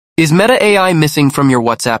Is Meta AI missing from your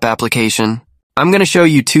WhatsApp application? I'm going to show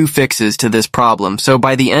you 2 fixes to this problem, so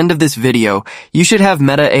by the end of this video, you should have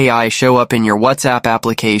Meta AI show up in your WhatsApp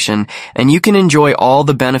application, and you can enjoy all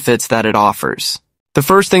the benefits that it offers. The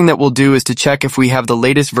first thing that we'll do is to check if we have the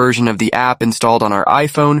latest version of the app installed on our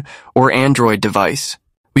iPhone or Android device.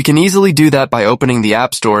 We can easily do that by opening the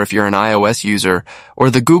App Store if you're an iOS user,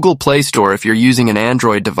 or the Google Play Store if you're using an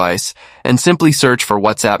Android device, and simply search for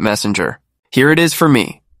WhatsApp Messenger. Here it is for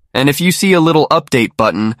me. And if you see a little update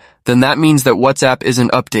button, then that means that WhatsApp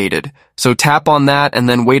isn't updated. So tap on that and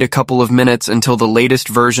then wait a couple of minutes until the latest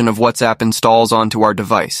version of WhatsApp installs onto our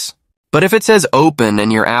device. But if it says open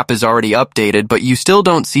and your app is already updated, but you still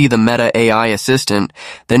don't see the Meta AI assistant,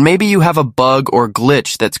 then maybe you have a bug or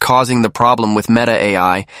glitch that's causing the problem with Meta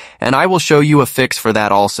AI, and I will show you a fix for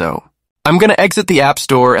that also. I'm going to exit the App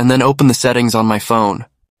Store and then open the settings on my phone.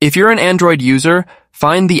 If you're an Android user,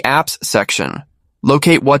 find the Apps section.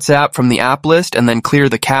 Locate WhatsApp from the app list and then clear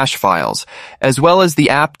the cache files, as well as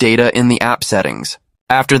the app data in the app settings.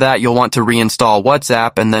 After that, you'll want to reinstall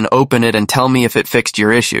WhatsApp and then open it and tell me if it fixed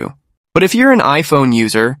your issue. But if you're an iPhone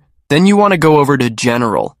user, then you want to go over to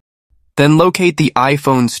General. Then locate the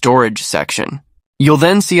iPhone storage section. You'll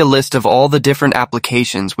then see a list of all the different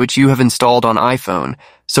applications which you have installed on iPhone,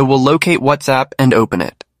 so we'll locate WhatsApp and open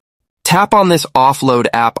it. Tap on this Offload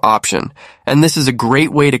App option, and this is a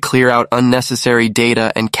great way to clear out unnecessary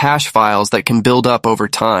data and cache files that can build up over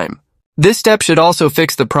time. This step should also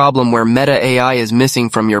fix the problem where Meta AI is missing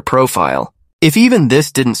from your profile. If even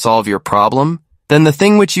this didn't solve your problem, then the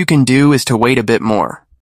thing which you can do is to wait a bit more.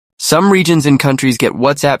 Some regions and countries get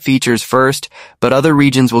WhatsApp features first, but other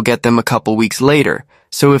regions will get them a couple weeks later.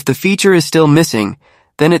 So if the feature is still missing,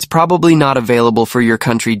 then it's probably not available for your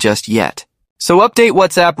country just yet. So update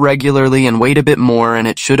WhatsApp regularly and wait a bit more and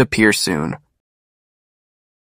it should appear soon.